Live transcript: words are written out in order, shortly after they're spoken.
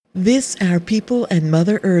This Our People and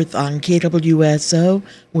Mother Earth on KWSO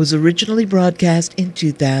was originally broadcast in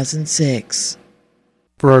 2006.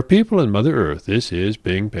 For our people and Mother Earth, this is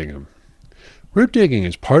Bingham. Root digging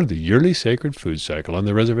is part of the yearly sacred food cycle on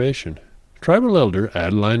the reservation. Tribal Elder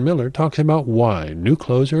Adeline Miller talks about why new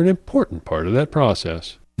clothes are an important part of that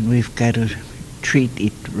process. We've got to treat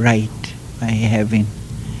it right by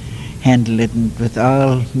handle it with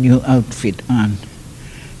all new outfit on.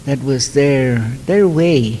 That was their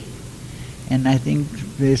way, and I think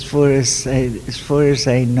as far as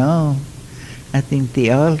I know, I think they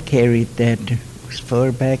all carried that as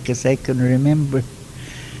far back as I can remember.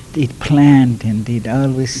 They'd planned and they'd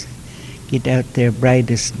always get out their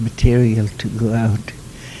brightest material to go out,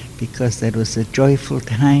 because that was a joyful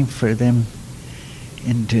time for them,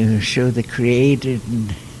 and to show the Creator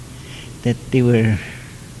that they were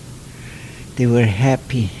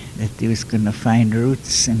happy that they was going to find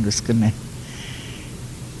roots and was going to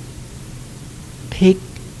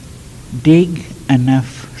dig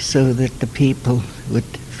enough so that the people would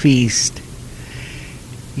feast.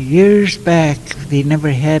 Years back, they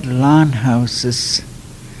never had lawn houses.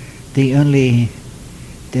 The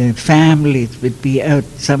families would be out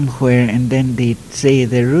somewhere, and then they'd say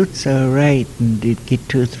the roots are right, and they'd get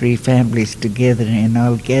 2 or 3 families together and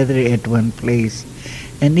all gather at one place.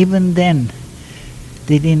 And even then,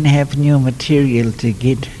 they didn't have new material to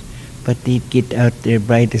get, but they'd get out their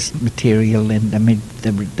brightest material and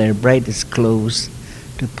their brightest clothes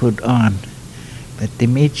to put on. But they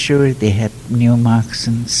made sure they had new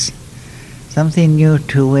moccasins, something new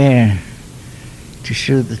to wear, to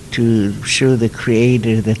show the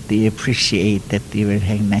Creator that they appreciate that they were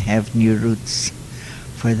going to have new roots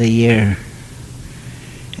for the year.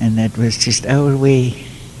 And that was just our way,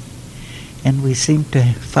 and we seem to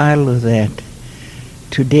follow that.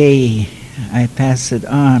 Today, I pass it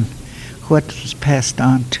on. What was passed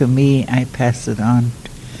on to me, I pass it on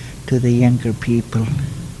to the younger people.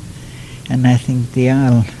 And I think they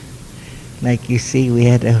all, like you see, we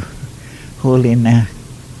had a whole in a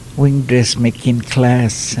wing dress making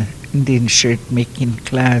class, Indian shirt making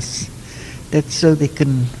class. That's so the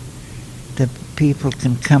people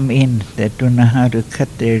can come in that don't know how to cut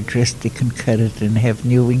their dress, they can cut it and have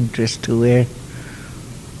new wing dress to wear,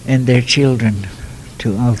 and their children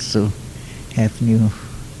to also have new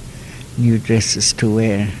dresses to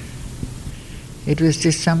wear. It was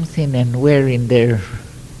just something, and wearing their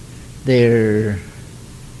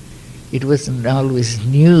it wasn't always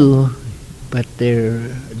new, but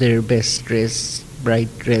their best dress, bright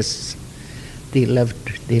dress. They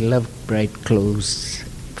loved bright clothes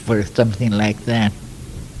for something like that.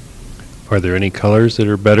 Are there any colors that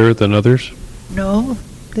are better than others? No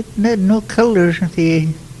color.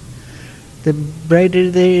 The brighter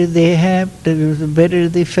they have, the better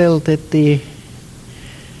they felt that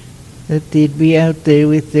they'd be out there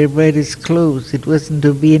with their brightest clothes. It wasn't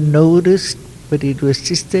to be noticed, but it was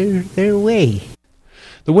just their way.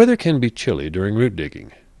 The weather can be chilly during root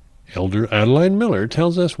digging. Elder Adeline Miller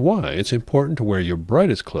tells us why it's important to wear your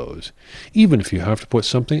brightest clothes, even if you have to put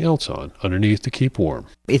something else on underneath to keep warm.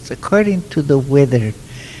 It's according to the weather,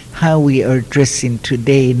 how we are dressing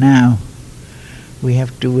today now. We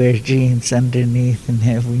have to wear jeans underneath and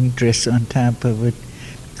have wing dress on top of it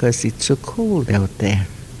because it's so cold out there.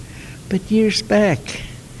 But years back,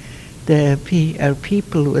 our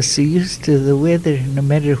people was so used to the weather, no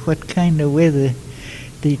matter what kind of weather,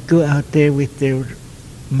 they'd go out there with their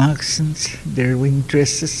moccasins, their wing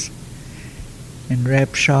dresses, and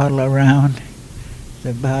wrap shawl around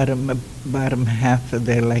the bottom half of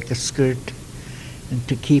their, like a skirt, and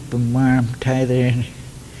to keep them warm, tie their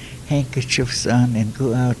handkerchiefs on and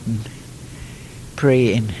go out and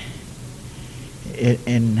pray and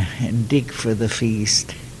dig for the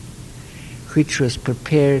feast, which was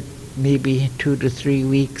prepared maybe 2 to 3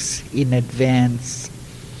 weeks in advance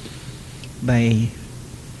by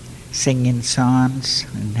singing songs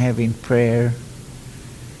and having prayer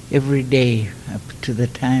every day up to the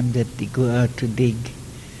time that they go out to dig.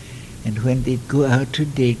 And when they go out to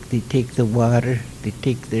dig, they take the water, they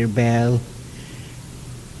take their barrel,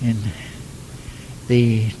 and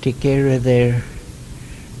they take care of their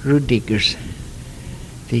root diggers.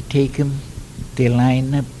 They take them, they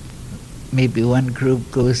line up, maybe one group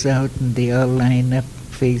goes out and they all line up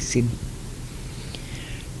facing.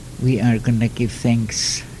 We are going to give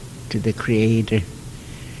thanks to the Creator,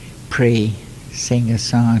 pray, sing a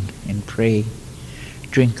song and pray,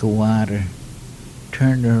 drink of water,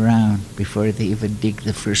 turn around before they even dig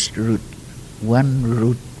the first root. One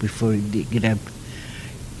root before you dig it up.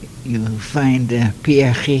 You find the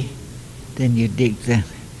Peole, then you dig the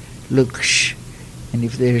luksh, and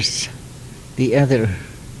if there's the other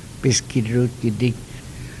biscuit root you dig.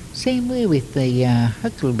 Same way with the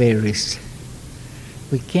huckleberries.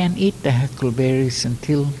 We can't eat the huckleberries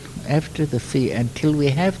until until we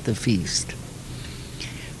have the feast.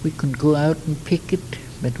 We can go out and pick it,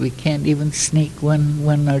 but we can't even sneak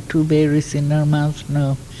one or two berries in our mouths.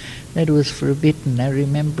 No, that was forbidden. I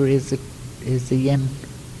remember as a young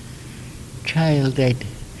child that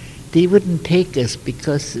they wouldn't take us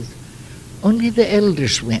because only the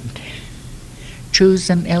elders went.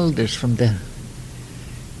 Chosen elders from the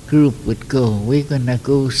group would go. We're gonna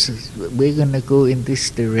go in this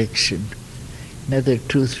direction. Another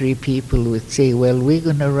 2-3 people would say, well, we're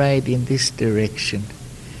gonna ride in this direction.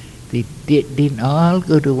 They didn't all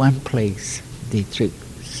go to one place. They took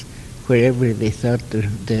wherever they thought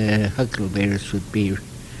the huckleberries would be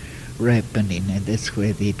ripening, and that's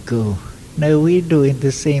where they'd go. Now we're doing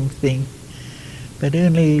the same thing, but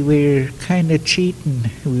only we're kind of cheating.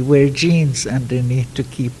 We wear jeans underneath to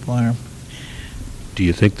keep warm. Do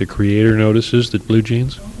you think the Creator notices the blue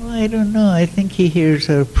jeans? Oh, I don't know. I think he hears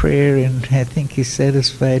our prayer, and I think he's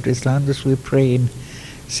satisfied as long as we pray and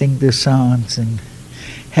sing the songs and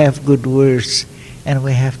have good words. And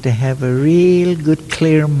we have to have a real good,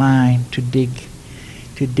 clear mind to dig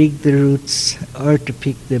the roots or to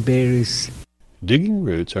pick the berries. Digging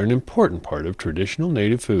roots are an important part of traditional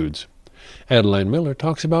native foods. Adeline Miller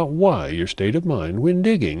talks about why your state of mind when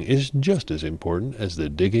digging is just as important as the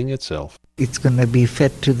digging itself. It's going to be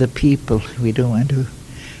fed to the people. We don't want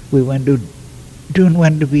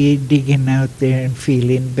to be digging out there and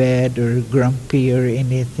feeling bad or grumpy or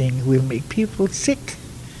anything. We'll make people sick.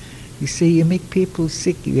 You see, you make people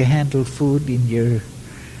sick. You handle food in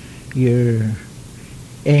your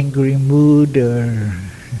angry mood or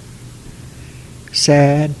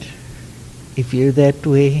sad. If you're that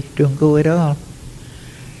way, don't go at all.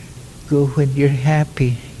 Go when you're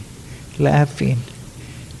happy, laughing,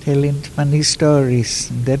 telling funny stories.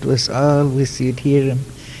 And that was always, you'd hear them.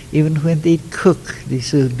 Even when they'd cook, they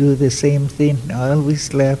should do the same thing.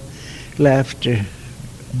 Always laughter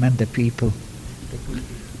among the people.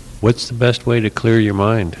 What's the best way to clear your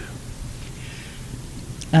mind?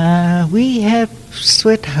 We have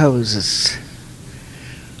sweat houses.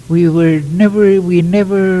 We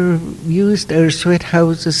never used our sweat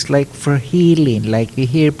houses like for healing, like you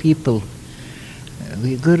hear people.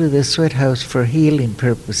 We go to the sweat house for healing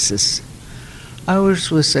purposes.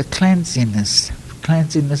 Ours was a cleansiness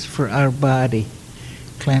for our body,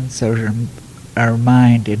 cleanse our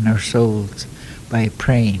mind and our souls by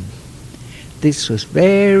praying. This was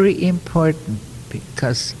very important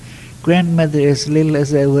because grandmother, as little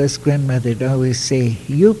as I was, grandmother would always say,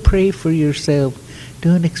 you pray for yourself.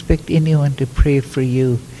 Don't expect anyone to pray for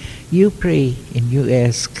you. You pray and you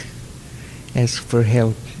ask for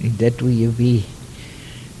help. In that way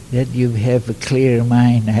that you have a clear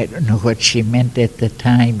mind. I don't know what she meant at the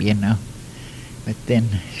time, but then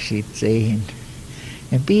she'd say,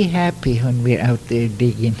 and be happy when we're out there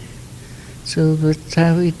digging. So that's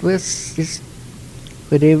how it was. Just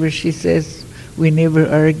whatever she says, we never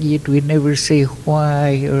argued, we never say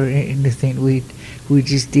why or anything. We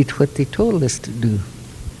just did what they told us to do.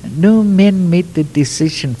 No men made the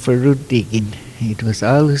decision for root digging. It was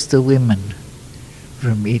always the women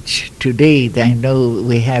from each. Today, I know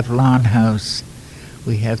we have lawn house.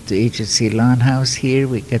 We have the agency lawn house here.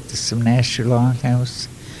 We got the National lawn house.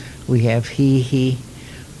 We have he.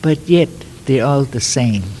 But yet, they're all the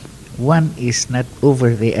same. One is not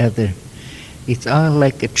over the other. It's all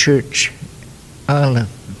like a church. All of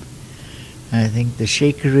them. I think the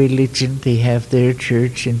Shaker religion, they have their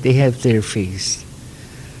church and they have their feast.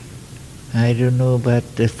 I don't know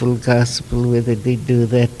about the full gospel, whether they do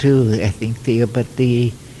that too. I think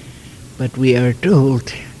but we are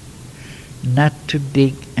told not to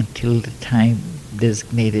dig until the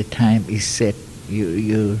designated time is set.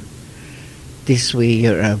 This way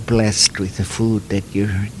you are blessed with the food that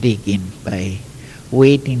you're digging by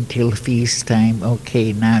waiting till feast time.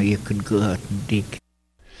 Okay, now you could go out and dig.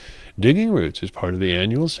 Digging roots is part of the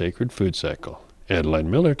annual sacred food cycle. Adeline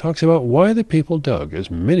Miller talks about why the people dug as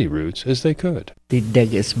many roots as they could. They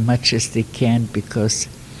dug as much as they can because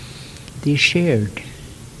they shared.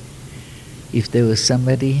 If there was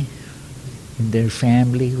somebody in their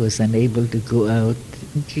family who was unable to go out,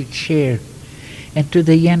 they'd share. And to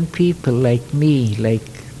the young people like me, like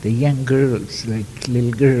the young girls, like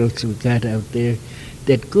little girls who got out there,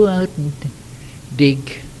 that go out and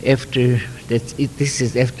dig after this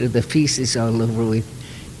is after the feast is all over with.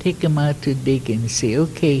 Take them out to dig and say,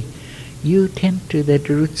 okay, you tend to the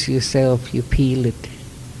roots yourself, you peel it,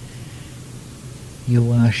 you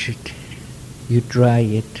wash it, you dry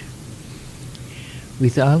it.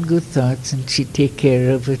 with all good thoughts, and she'd take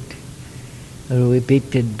care of it. Or we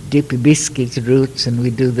dip biscuits, roots, and we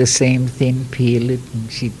do the same thing, peel it,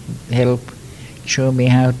 and she'd help show me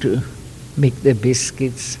how to make the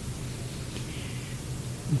biscuits.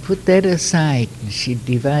 And put that aside, and she'd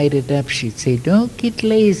divide it up. She'd say, don't get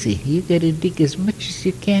lazy. You got to dig as much as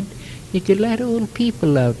you can. There's a lot of old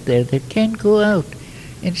people out there that can't go out.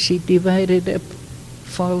 And she'd divide it up,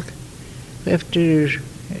 fall after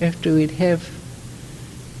we'd have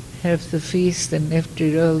the feast, and after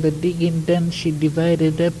all the digging done, she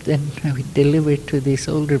divided up, then we delivered to these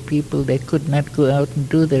older people that could not go out and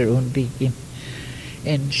do their own digging.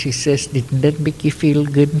 And she says, didn't that make you feel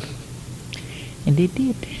good? And it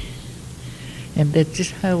did. And that's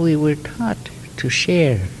just how we were taught to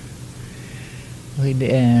share.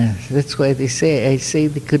 That's why I say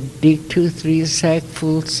they could dig 2-3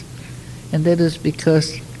 sackfuls, and that is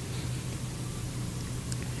because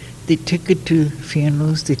they took it to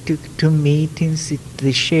funerals, they took it to meetings,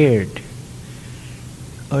 they shared.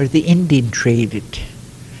 Or the Indian traded.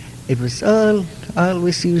 It was all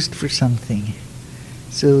always used for something.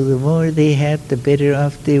 So the more they had, the better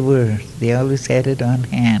off they were. They always had it on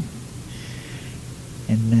hand.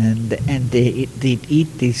 And they'd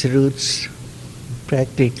eat these roots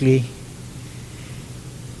practically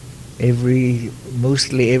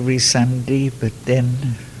mostly every Sunday, but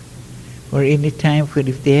then, or any time when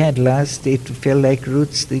if they had lost, it felt like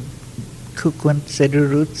roots, they'd cook one set of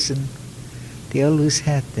roots, and they always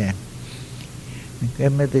had that. My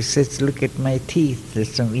grandmother says, look at my teeth,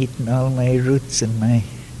 that I'm eating all my roots and my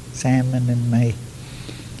salmon and my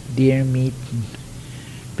deer meat and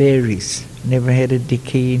berries. Never had a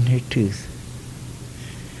decay in her tooth.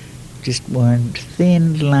 Just one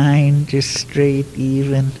thin line, just straight,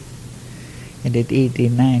 even. And at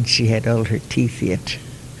 89, she had all her teeth yet.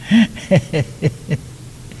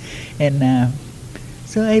 And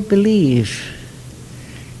so I believe,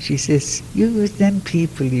 she says, you was then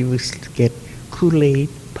people, you used to get Kool-Aid,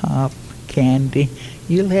 pop, candy,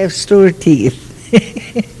 you'll have store teeth.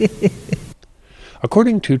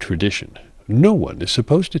 According to tradition, no one is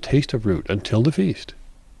supposed to taste a root until the feast.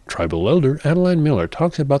 Tribal elder Adeline Miller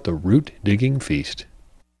talks about the root digging feast.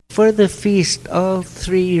 For the feast, all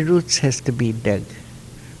 3 roots has to be dug.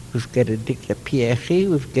 We've got to dig the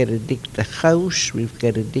Peole, we've got to dig the Chaush, we've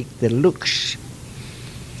got to dig the Luksh.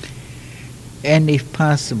 And if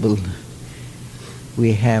possible,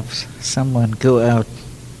 we have someone go out,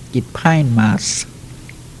 get pine moss,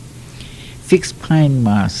 fix pine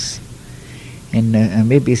moss, and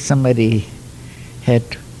maybe somebody had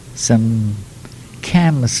some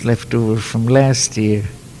camas left over from last year.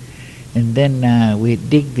 And then we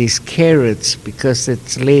dig these carrots, because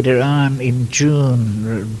it's later on in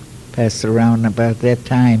June, pass around about that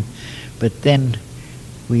time. But then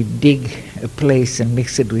we dig a place and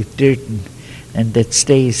mix it with dirt, and that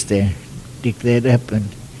stays there. Dig that up, and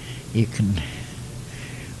you can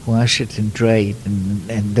wash it and dry it.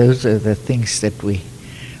 And those are the things that we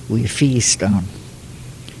feast on.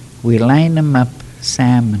 We line them up: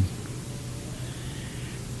 salmon,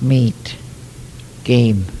 meat,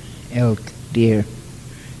 game, elk, deer,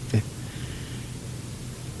 the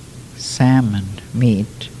salmon,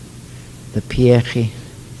 meat, the Peole,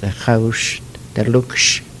 the Chaush, the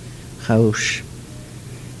Luksh, Chaush,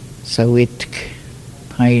 sawitk,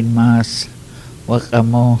 pine moss,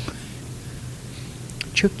 wakamo,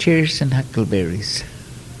 chook cherries and huckleberries.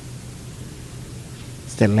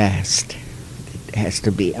 It's the last. It has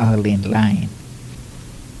to be all in line.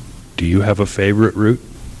 Do you have a favorite root?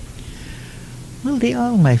 Well, they're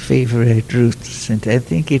all my favorite roots, and I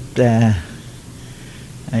think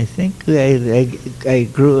I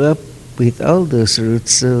grew up with all those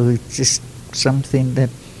roots, so it's just something that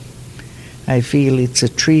I feel it's a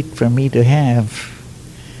treat for me to have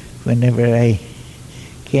whenever I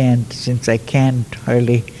can. Since I can't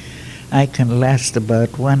hardly, I can last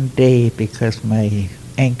about 1 day because my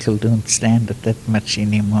ankle don't stand it that much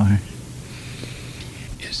anymore.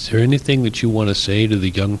 Is there anything that you want to say to the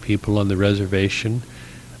young people on the reservation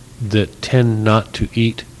that tend not to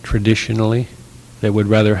eat traditionally, that would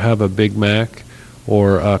rather have a Big Mac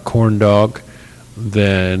or a corn dog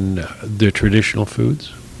than the traditional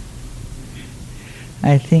foods?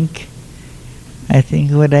 I think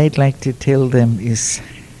what I'd like to tell them is,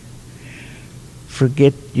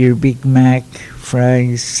 forget your Big Mac,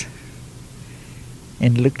 fries,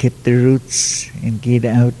 and look at the roots and get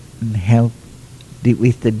out and help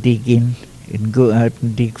with the digging, and go out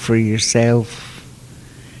and dig for yourself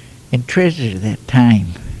and treasure that time.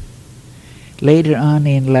 Later on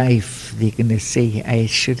in life, they're going to say, I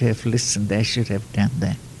should have listened, I should have done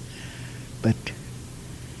that. But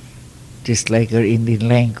just like our Indian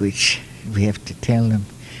language. We have to tell them.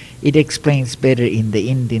 It explains better in the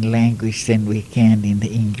Indian language than we can in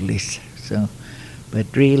the English. So, but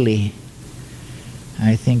really,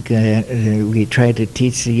 I think we try to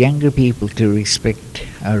teach the younger people to respect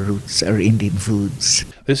our roots, our Indian foods.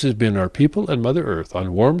 This has been Our People and Mother Earth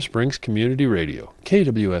on Warm Springs Community Radio,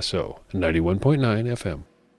 KWSO 91.9 FM.